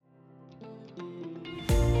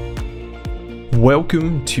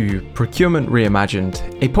Welcome to Procurement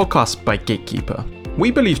Reimagined, a podcast by Gatekeeper. We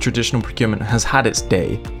believe traditional procurement has had its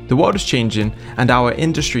day, the world is changing, and our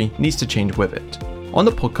industry needs to change with it. On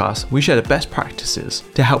the podcast, we share the best practices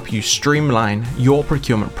to help you streamline your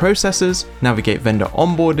procurement processes, navigate vendor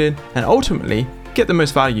onboarding, and ultimately get the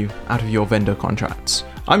most value out of your vendor contracts.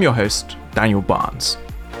 I'm your host, Daniel Barnes.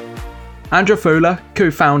 Andra Fola,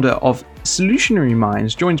 co-founder of Solutionary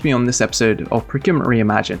Minds, joins me on this episode of Procurement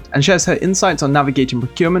Reimagined and shares her insights on navigating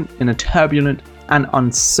procurement in a turbulent and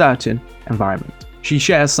uncertain environment. She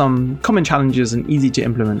shares some common challenges and easy to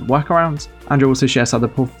implement workarounds. Andra also shares how the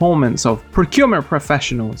performance of procurement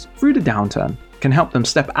professionals through the downturn can help them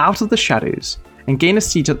step out of the shadows and gain a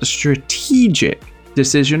seat at the strategic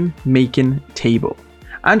decision-making table.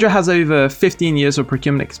 Andra has over 15 years of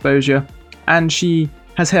procurement exposure, and she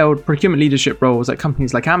has held procurement leadership roles at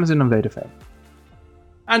companies like Amazon and Vodafone.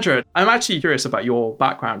 Andra, I'm actually curious about your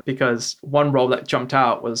background because one role that jumped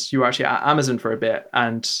out was you were actually at Amazon for a bit,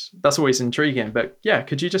 and that's always intriguing. But yeah,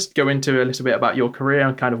 could you just go into a little bit about your career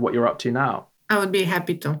and kind of what you're up to now? I would be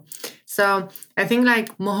happy to. So I think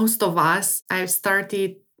like most of us, I've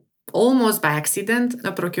started almost by accident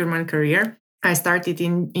a procurement career. I started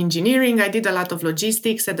in engineering. I did a lot of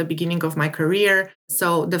logistics at the beginning of my career.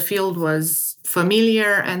 So the field was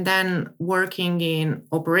familiar. And then working in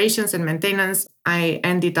operations and maintenance, I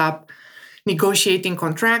ended up negotiating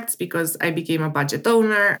contracts because I became a budget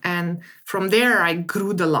owner. And from there, I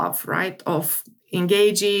grew the love, right, of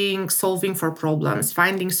engaging, solving for problems,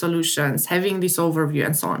 finding solutions, having this overview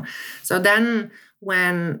and so on. So then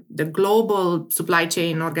when the global supply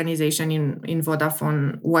chain organization in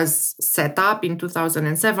Vodafone was set up in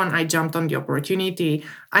 2007, I jumped on the opportunity.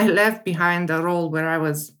 I left behind a role where I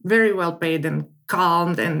was very well paid and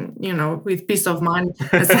calm and, with peace of mind.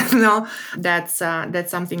 I said, no, that's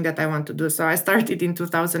something that I want to do. So I started in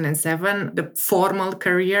 2007, the formal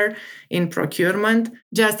career in procurement,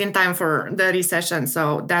 just in time for the recession.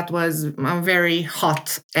 So that was a very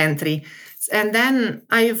hot entry. And then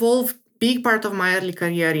I evolved big part of my early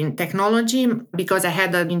career in technology because I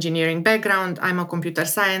had an engineering background. I'm a computer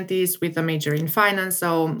scientist with a major in finance.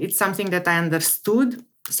 So it's something that I understood.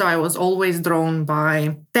 So I was always drawn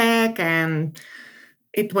by tech, and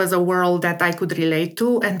it was a world that I could relate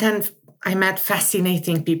to. And then I met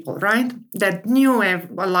fascinating people, right? That knew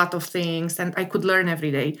a lot of things and I could learn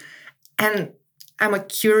every day. And I'm a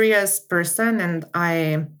curious person, and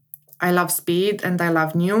I love speed and I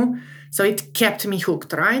love new. So it kept me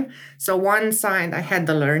hooked, right? So one side, I had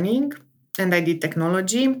the learning and I did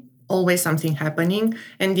technology, always something happening.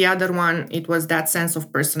 And the other one, it was that sense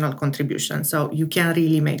of personal contribution. So you can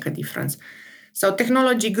really make a difference. So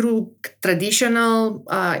technology grew traditional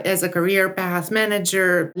as a career path,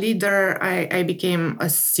 manager, leader. I became a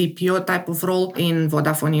CPO type of role in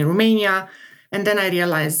Vodafone in Romania. And then I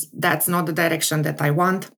realized that's not the direction that I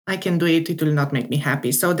want. I can do it. It will not make me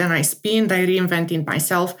happy. So then I spinned, I reinvented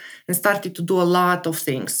myself and started to do a lot of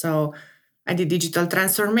things. So I did digital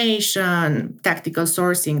transformation, tactical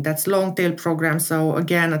sourcing, that's long tail program. So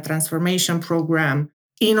again, a transformation program,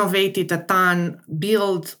 innovated a ton,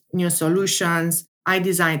 built new solutions. I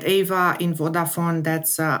designed Ava in Vodafone,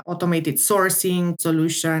 that's an automated sourcing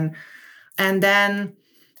solution. And then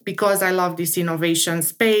because I love this innovation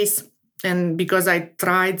space, and because I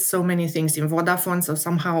tried so many things in Vodafone, so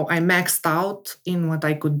somehow I maxed out in what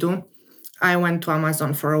I could do, I went to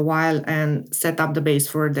Amazon for a while and set up the base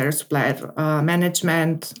for their supplier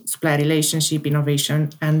management, supplier relationship,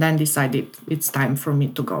 innovation, and then decided it's time for me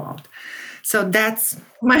to go out. So that's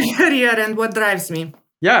my career and what drives me.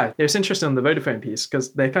 Yeah, it's interesting on the Vodafone piece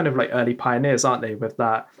because they're kind of like early pioneers, aren't they, with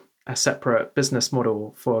that a separate business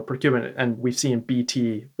model for procurement. And we've seen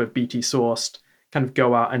BT with BT Sourced kind of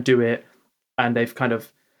go out and do it. And they've kind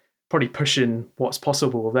of probably pushing what's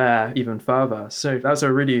possible there even further. So that's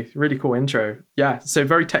a really, really cool intro. Yeah, so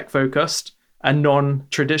very tech focused and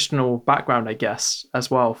non-traditional background, I guess,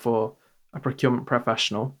 as well for a procurement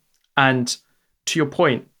professional. And to your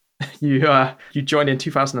point, you joined in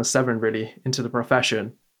 2007 really into the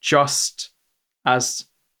profession just as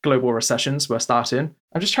global recessions were starting.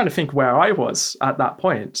 I'm just trying to think where I was at that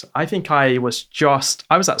point. I think I was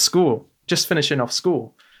at school, just finishing off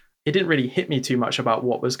school. It didn't really hit me too much about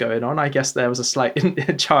what was going on. I guess there was a slight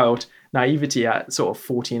child naivety at sort of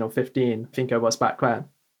 14 or 15, I think I was back then.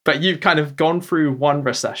 But you've kind of gone through one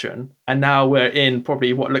recession and now we're in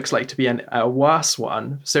probably what looks like to be a worse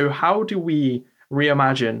one. So how do we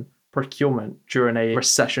reimagine procurement during a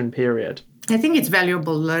recession period? I think it's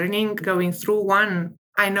valuable learning going through one.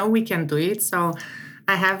 I know we can do it. So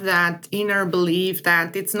I have that inner belief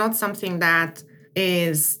that it's not something that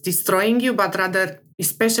is destroying you, but rather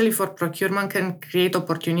especially for procurement, can create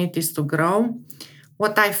opportunities to grow.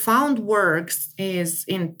 What I found works is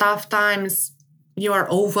in tough times, you are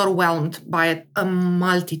overwhelmed by a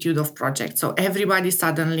multitude of projects. So everybody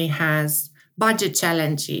suddenly has budget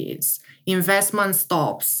challenges, investment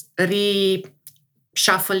stops,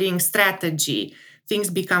 reshuffling strategy. Things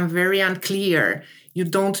become very unclear. You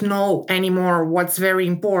don't know anymore what's very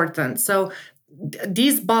important. So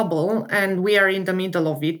this bubble, and we are in the middle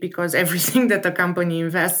of it because everything that a company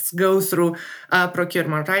invests goes through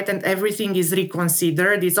procurement, right? And everything is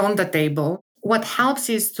reconsidered, it's on the table. What helps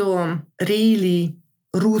is to really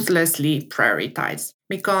ruthlessly prioritize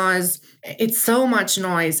because it's so much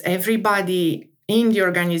noise. Everybody in the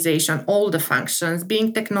organization, all the functions,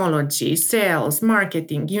 being technology, sales,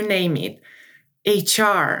 marketing, you name it,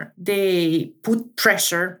 HR, they put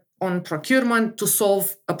pressure on procurement to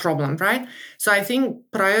solve a problem, right? So I think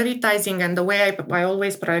prioritizing, and the way I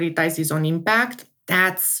always prioritize is on impact,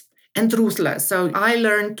 and ruthless. So I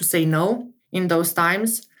learned to say no in those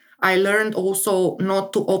times. I learned also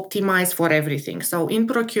not to optimize for everything. So in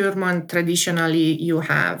procurement, traditionally, you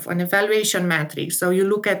have an evaluation matrix. So you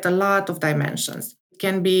look at a lot of dimensions. It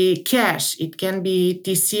can be cash, it can be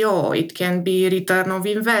TCO, it can be return of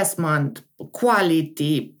investment,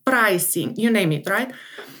 quality, pricing, you name it, right?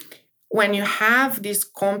 When you have these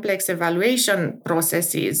complex evaluation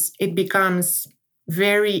processes, it becomes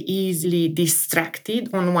very easily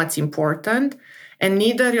distracted on what's important. And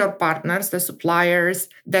neither your partners, the suppliers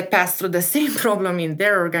that pass through the same problem in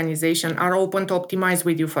their organization, are open to optimize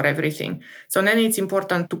with you for everything. So then it's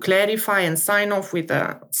important to clarify and sign off with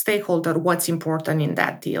a stakeholder what's important in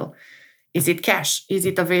that deal. Is it cash? Is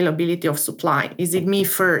it availability of supply? Is it me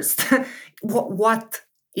first? What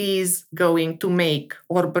is going to make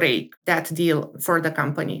or break that deal for the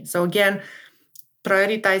company? So again,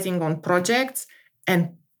 prioritizing on projects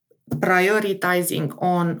and prioritizing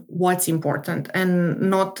on what's important and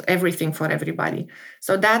not everything for everybody.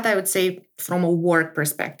 So that I would say from a work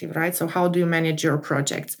perspective, right? So how do you manage your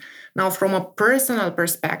projects? Now, from a personal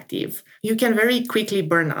perspective, you can very quickly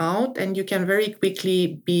burn out and you can very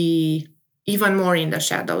quickly be even more in the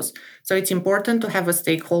shadows. So it's important to have a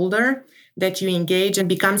stakeholder that you engage and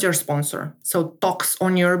becomes your sponsor. So talks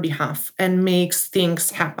on your behalf and makes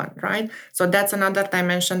things happen, right? So that's another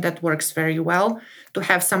dimension that works very well, to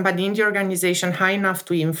have somebody in the organization high enough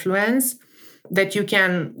to influence that you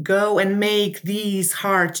can go and make these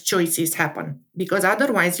hard choices happen, because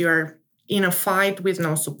otherwise you're in a fight with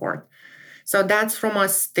no support. So that's from a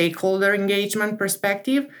stakeholder engagement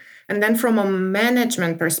perspective. And then from a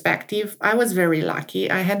management perspective, I was very lucky.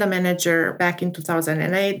 I had a manager back in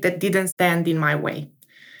 2008 that didn't stand in my way.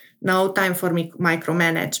 No time for me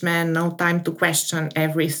micromanagement, no time to question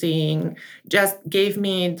everything. Just gave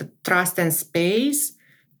me the trust and space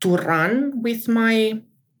to run with my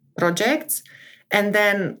projects and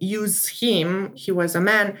then use him, he was a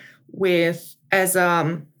man, as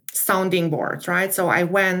a sounding board, right? So I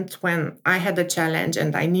went when I had a challenge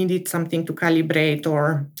and I needed something to calibrate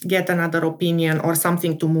or get another opinion or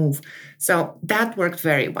something to move. So that worked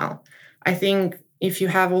very well. I think if you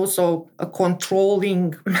have also a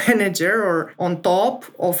controlling manager or on top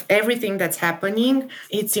of everything that's happening,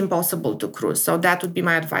 it's impossible to cruise. So that would be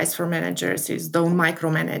my advice for managers is don't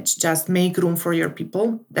micromanage, just make room for your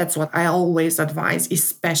people. That's what I always advise,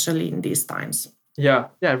 especially in these times. Yeah,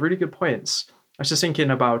 really good points. I was just thinking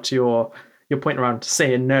about your point around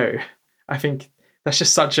saying no. I think that's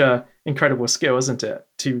just such an incredible skill, isn't it?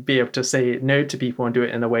 To be able to say no to people and do it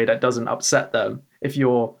in a way that doesn't upset them. If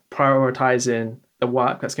you're prioritizing the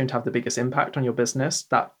work that's going to have the biggest impact on your business,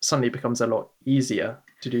 that suddenly becomes a lot easier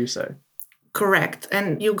to do so. Correct.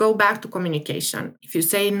 And you go back to communication. If you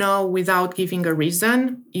say no without giving a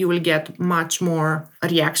reason, you will get much more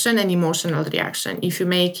reaction and emotional reaction. If you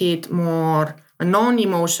make it more a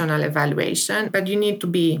non-emotional evaluation, but you need to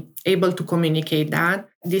be able to communicate that.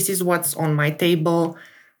 This is what's on my table.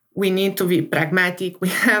 We need to be pragmatic. We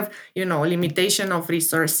have, limitation of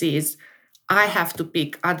resources. I have to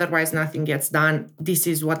pick, otherwise nothing gets done. This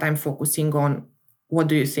is what I'm focusing on. What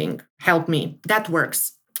do you think? Help me. That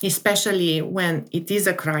works, especially when it is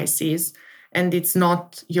a crisis and it's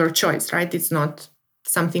not your choice, right? It's not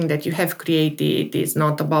something that you have created. It's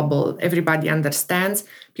not a bubble. Everybody understands.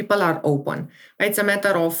 People are open. It's a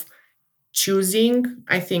matter of choosing,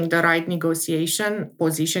 I think, the right negotiation,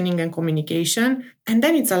 positioning, and communication. And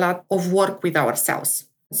then it's a lot of work with ourselves.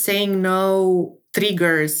 Saying no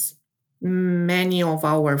triggers many of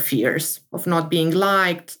our fears of not being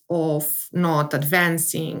liked, of not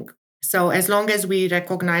advancing. So as long as we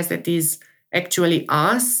recognize that is actually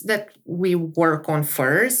us that we work on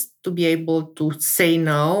first to be able to say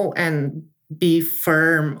no and be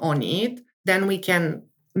firm on it, then we can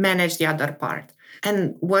manage the other part.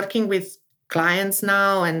 And working with clients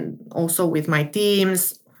now and also with my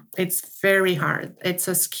teams, it's very hard. It's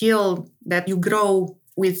a skill that you grow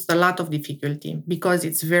with a lot of difficulty because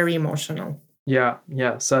it's very emotional. Yeah,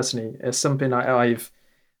 certainly. It's something I've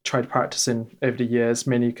tried practicing over the years,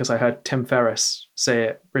 mainly because I heard Tim Ferriss say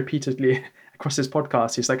it repeatedly across his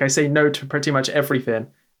podcast. He's like, I say no to pretty much everything,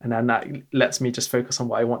 and then that lets me just focus on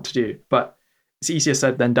what I want to do. But it's easier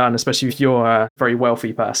said than done, especially if you're a very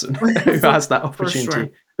wealthy person who has that opportunity. Sure.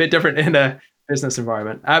 A bit different in a business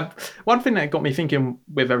environment. One thing that got me thinking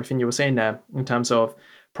with everything you were saying there in terms of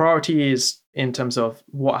priorities, in terms of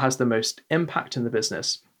what has the most impact in the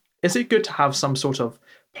business, is it good to have some sort of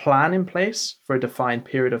plan in place for a defined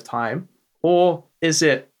period of time? Or is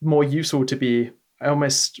it more useful to be, I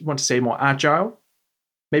almost want to say, more agile?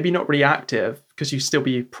 Maybe not reactive, because you still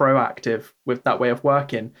be proactive with that way of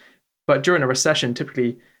working. But during a recession,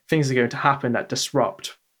 typically things are going to happen that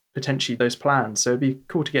disrupt potentially those plans. So it'd be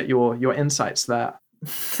cool to get your insights there.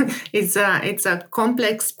 It's a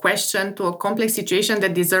complex question to a complex situation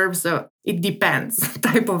that deserves a "it depends"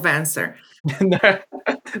 type of answer. No,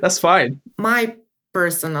 that's fine. My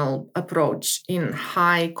personal approach in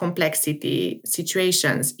high complexity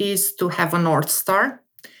situations is to have a North Star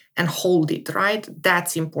and hold it, right?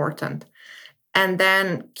 That's important. And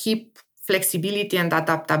then keep flexibility and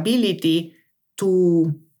adaptability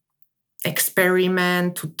to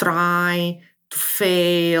experiment, to try, to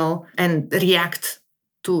fail, and react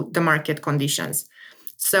to the market conditions.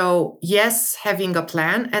 So, yes, having a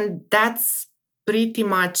plan, and that's pretty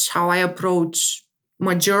much how I approach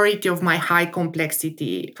majority of my high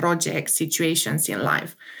complexity project situations in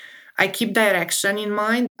life. I keep direction in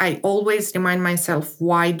mind. I always remind myself,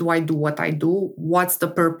 why do I do what I do? What's the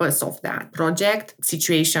purpose of that project,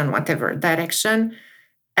 situation, whatever direction?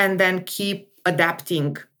 And then keep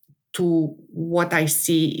adapting to what I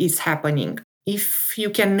see is happening. If you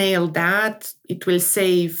can nail that, it will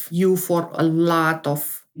save you for a lot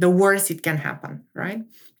of the worst it can happen, right?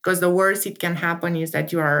 Because the worst it can happen is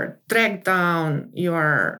that you are dragged down, you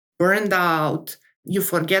are burned out, you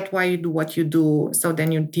forget why you do what you do. So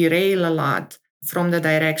then you derail a lot from the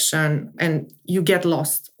direction and you get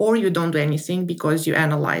lost, or you don't do anything because you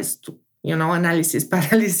analyze. Analysis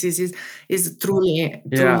paralysis is truly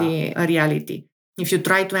a reality. If you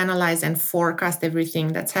try to analyze and forecast everything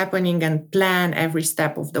that's happening and plan every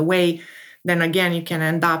step of the way, then again, you can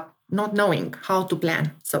end up not knowing how to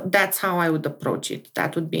plan. So that's how I would approach it.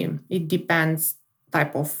 That would be, it depends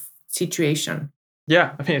type of situation.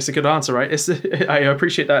 Yeah, I think it's a good answer, right? I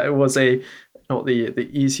appreciate that it was not the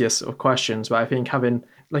easiest of questions, but I think having,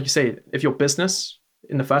 like you say, if your business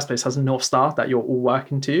in the first place has a North Star that you're all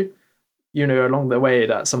working to, along the way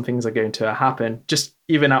that some things are going to happen, just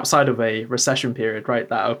even outside of a recession period, right?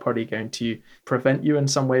 That are probably going to prevent you in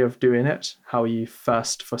some way of doing it, how you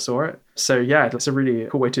first foresaw it. So yeah, that's a really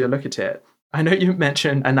cool way to look at it. I know you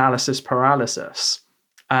mentioned analysis paralysis,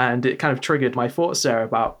 and it kind of triggered my thoughts there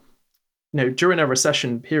about, during a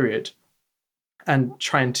recession period and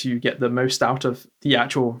trying to get the most out of the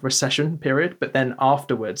actual recession period, but then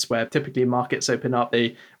afterwards, where typically markets open up,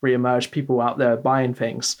 they reemerge, people out there buying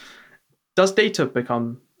things. Does data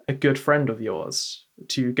become a good friend of yours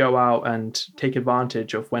to go out and take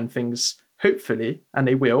advantage of when things, hopefully, and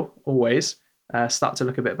they will always, start to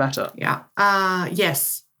look a bit better? Yeah.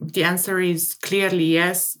 Yes. The answer is clearly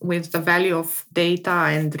yes, with the value of data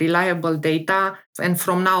and reliable data. And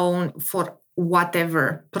from now on, for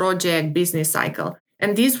whatever project, business cycle.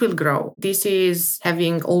 And this will grow. This is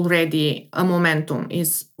having already a momentum.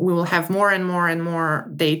 We will have more and more and more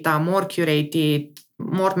data, more curated,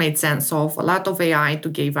 more made sense of, a lot of AI to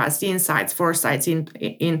give us insights, foresights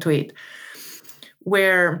into it.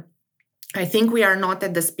 Where I think we are not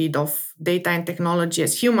at the speed of data and technology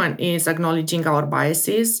as human is acknowledging our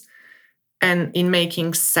biases and in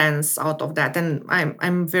making sense out of that. And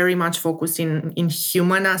I'm very much focused in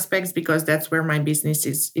human aspects because that's where my business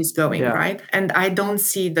is going, right? And I don't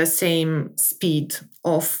see the same speed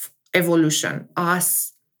of evolution,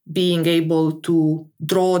 us being able to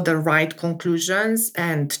draw the right conclusions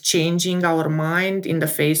and changing our mind in the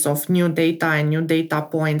face of new data and new data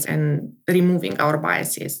points and removing our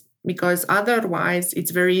biases. Because otherwise,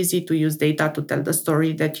 it's very easy to use data to tell the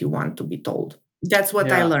story that you want to be told. That's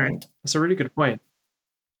what I learned. That's a really good point.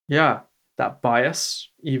 Yeah, that bias,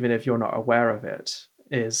 even if you're not aware of it,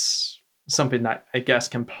 is something that I guess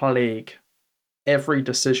can plague every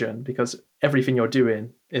decision, because everything you're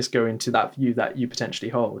doing is going to that view that you potentially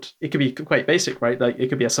hold. It could be quite basic, right? Like it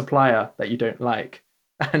could be a supplier that you don't like.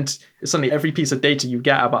 And suddenly every piece of data you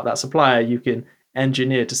get about that supplier, you can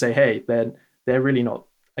engineered to say, hey, they're really not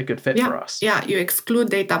a good fit for us. Yeah, you exclude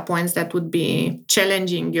data points that would be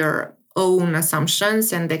challenging your own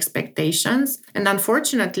assumptions and expectations. And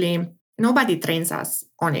unfortunately, nobody trains us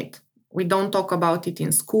on it. We don't talk about it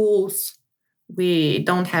in schools. We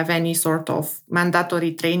don't have any sort of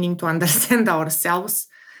mandatory training to understand ourselves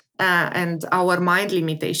and our mind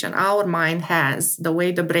limitation. Our mind has, the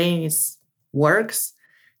way the brain works,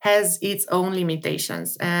 has its own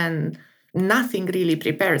limitations. And nothing really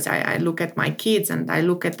prepares. I look at my kids and I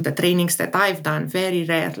look at the trainings that I've done. Very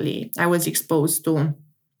rarely I was exposed to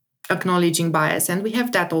acknowledging bias. And we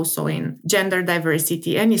have that also in gender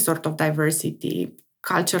diversity, any sort of diversity,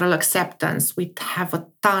 cultural acceptance. We have a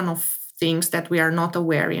ton of things that we are not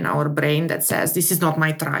aware in our brain that says, this is not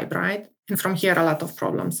my tribe, right? And from here, a lot of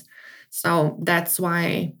problems. So that's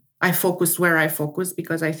why I focus where I focus,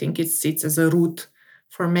 because I think it sits as a root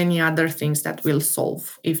for many other things that will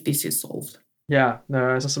solve if this is solved. Yeah, no,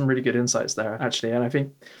 there's some really good insights there, actually. And I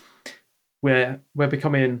think we're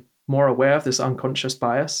becoming more aware of this unconscious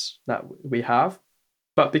bias that we have.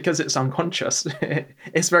 But because it's unconscious,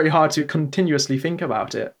 it's very hard to continuously think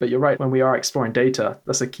about it. But you're right, when we are exploring data,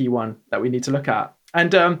 that's a key one that we need to look at.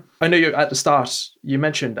 And I know you at the start, you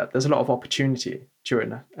mentioned that there's a lot of opportunity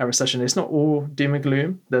during a recession. It's not all doom and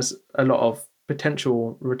gloom. There's a lot of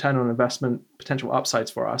potential return on investment, potential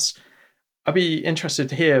upsides for us. I'd be interested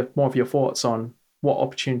to hear more of your thoughts on what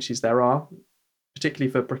opportunities there are,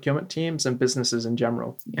 particularly for procurement teams and businesses in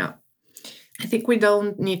general. Yeah, I think we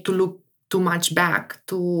don't need to look too much back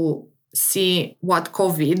to see what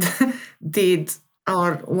COVID did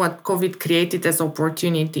or what COVID created as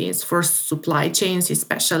opportunities for supply chains,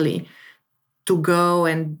 especially, to go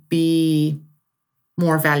and be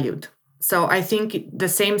more valued. So I think the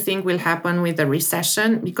same thing will happen with the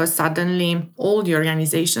recession, because suddenly all the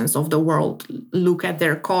organizations of the world look at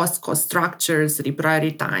their cost structures,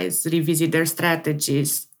 reprioritize, revisit their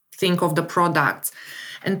strategies, think of the products.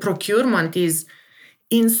 And procurement is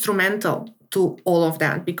instrumental to all of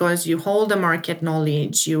that, because you hold the market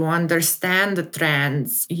knowledge, you understand the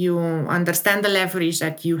trends, you understand the leverage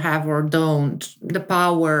that you have or don't, the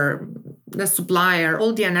power, the supplier,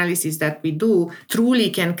 all the analysis that we do truly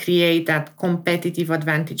can create that competitive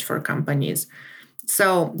advantage for companies.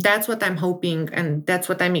 So that's what I'm hoping, and that's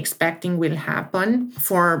what I'm expecting will happen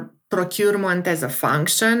for procurement as a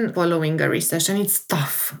function following a recession. It's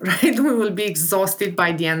tough, right? We will be exhausted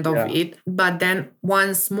by the end of it. But then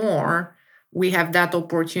once more, we have that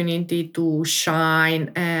opportunity to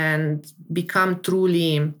shine and become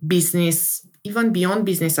truly business, even beyond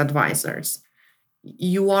business advisors.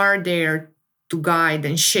 You are there to guide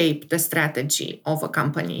and shape the strategy of a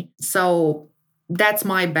company. So that's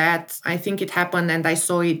my bet. I think it happened, and I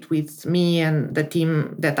saw it with me and the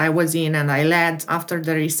team that I was in and I led after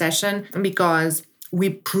the recession, because we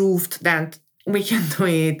proved that we can do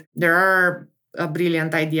it. There are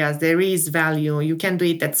brilliant ideas. There is value. You can do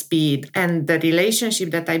it at speed. And the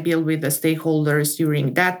relationship that I built with the stakeholders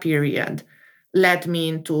during that period led me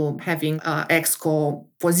into having an exco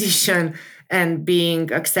position and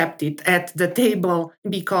being accepted at the table,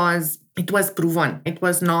 because it was proven. It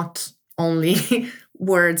was not only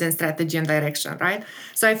words and strategy and direction, right?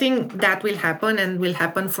 So I think that will happen, and will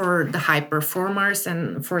happen for the high performers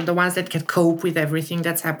and for the ones that can cope with everything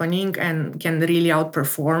that's happening and can really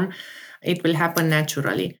outperform. It will happen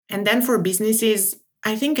naturally. And then for businesses,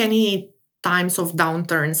 I think any times of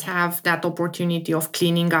downturns have that opportunity of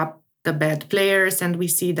cleaning up the bad players. And we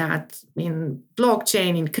see that in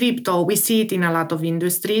blockchain, in crypto. We see it in a lot of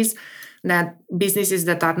industries, that businesses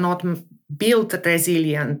that are not built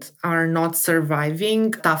resilient are not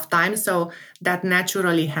surviving tough times. So that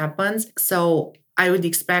naturally happens. So I would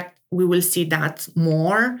expect we will see that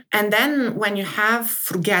more. And then when you have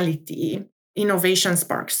frugality, innovation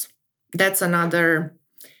sparks. That's another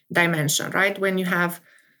dimension, right? When you have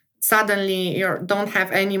suddenly you don't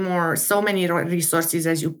have any more so many resources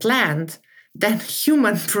as you planned, then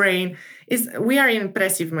human brain we are an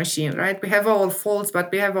impressive machine, right? We have our faults, but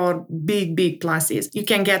we have our big pluses. You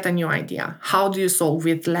can get a new idea. How do you solve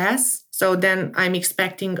with less? So then I'm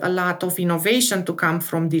expecting a lot of innovation to come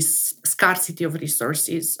from this scarcity of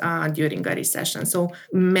resources during a recession. So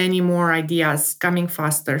many more ideas coming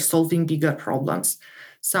faster, solving bigger problems.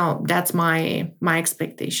 So that's my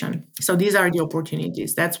expectation. So these are the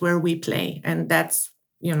opportunities. That's where we play. And that's,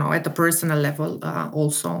 at the personal level,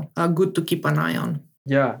 also good to keep an eye on.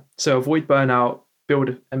 Yeah. So avoid burnout,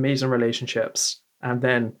 build amazing relationships. And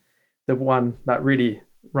then the one that really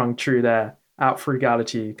rung true there, out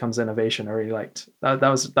frugality comes innovation. I really liked that. That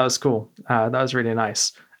was cool. That was really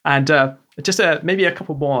nice. And Just maybe a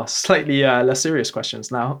couple more slightly less serious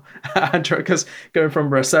questions now, Andra, because going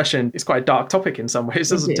from recession is quite a dark topic in some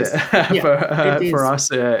ways, isn't it? For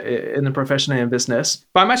us in the profession and business.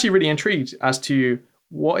 But I'm actually really intrigued as to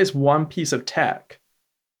what is one piece of tech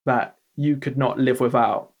that you could not live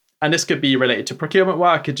without? And this could be related to procurement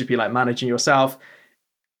work. Could you be like managing yourself?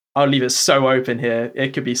 I'll leave it so open here.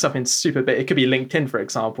 It could be something super big. It could be LinkedIn, for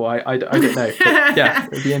example. I don't know. But yeah,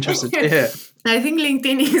 I'd be interested to hear. I think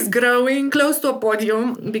LinkedIn is growing close to a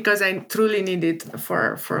podium because I truly need it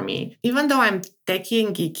for me. Even though I'm techie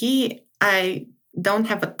and geeky, I don't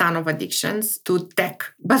have a ton of addictions to tech.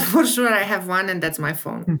 But for sure, I have one, and that's my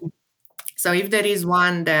phone. So if there is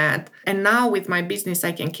one and now with my business,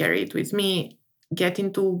 I can carry it with me, get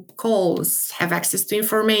into calls, have access to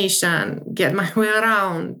information, get my way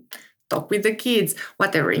around, talk with the kids,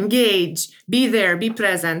 whatever, engage, be there, be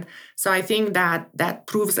present. So I think that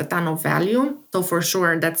proves a ton of value. So for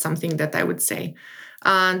sure, that's something that I would say.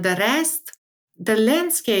 The rest, the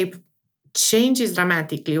landscape changes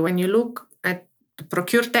dramatically. When you look at the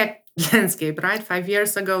procure tech landscape, right? 5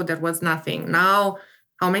 years ago, there was nothing. Now,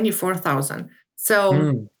 how many? 4,000.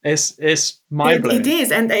 So it's mind-blowing. It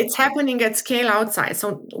is, and it's happening at scale outside.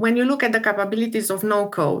 So when you look at the capabilities of no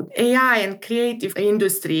code, AI and creative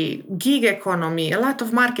industry, gig economy, a lot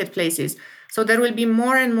of marketplaces. So there will be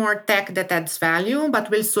more and more tech that adds value,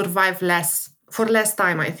 but will survive for less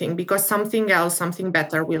time, I think, because something else, something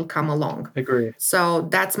better will come along. Agree. So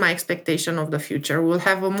that's my expectation of the future. We'll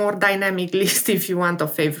have a more dynamic list, if you want,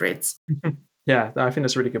 of favorites. Yeah, I think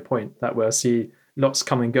that's a really good point, that we'll see lots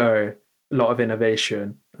come and go, a lot of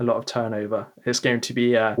innovation, a lot of turnover. It's going to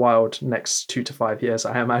be a wild next 2 to 5 years,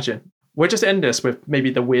 I imagine. We'll just end this with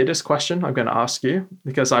maybe the weirdest question I'm going to ask you,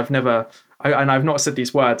 because I've not said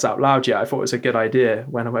these words out loud yet. I thought it was a good idea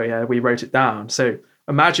when we wrote it down. So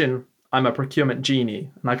imagine I'm a procurement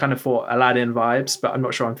genie, and I kind of thought Aladdin vibes, but I'm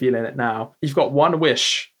not sure I'm feeling it now. You've got one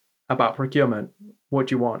wish about procurement. What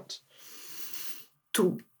do you want?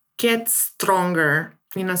 To get stronger,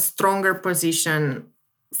 in a stronger position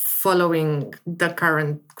following the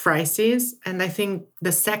current crisis. And I think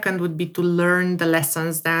the second would be to learn the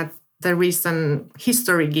lessons that the recent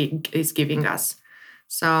history is giving us.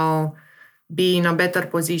 So be in a better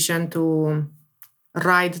position to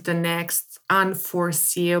ride the next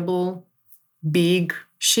unforeseeable big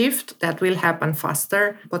shift that will happen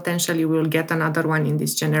faster. Potentially we'll get another one in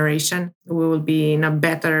this generation. We will be in a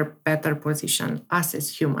better position, us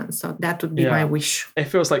as humans. So that would be my wish. It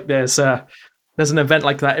feels like there's an event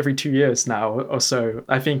like that every 2 years now or so.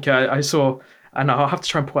 I think I saw, and I'll have to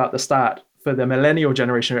try and pull out the stat, for the millennial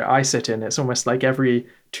generation that I sit in, it's almost like every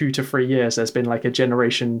 2 to 3 years there's been like a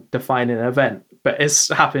generation defining event, but it's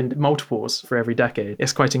happened multiples for every decade.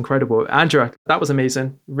 It's quite incredible. Andra, that was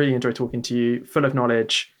amazing. Really enjoyed talking to you, full of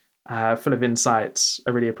knowledge, full of insights. I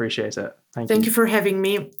really appreciate it. Thank you for having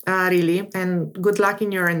me, really, and good luck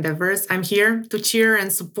in your endeavors. I'm here to cheer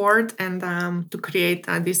and support and to create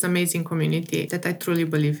this amazing community that I truly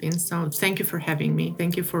believe in. So thank you for having me.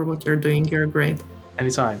 Thank you for what you're doing. You're great.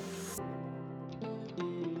 Anytime.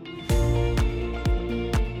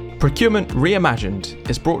 Procurement Reimagined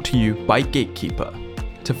is brought to you by Gatekeeper.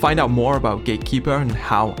 To find out more about Gatekeeper and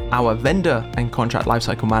how our vendor and contract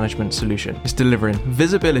lifecycle management solution is delivering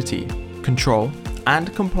visibility, control,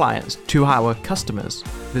 and compliance to our customers,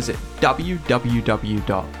 visit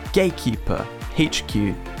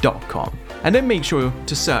www.gatekeeperhq.com. And then make sure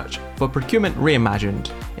to search for Procurement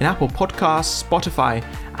Reimagined in Apple Podcasts, Spotify,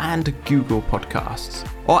 and Google Podcasts,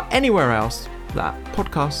 or anywhere else that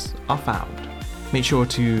podcasts are found. Make sure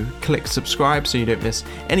to click subscribe so you don't miss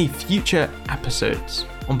any future episodes.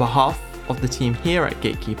 On behalf of the team here at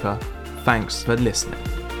Gatekeeper, thanks for listening.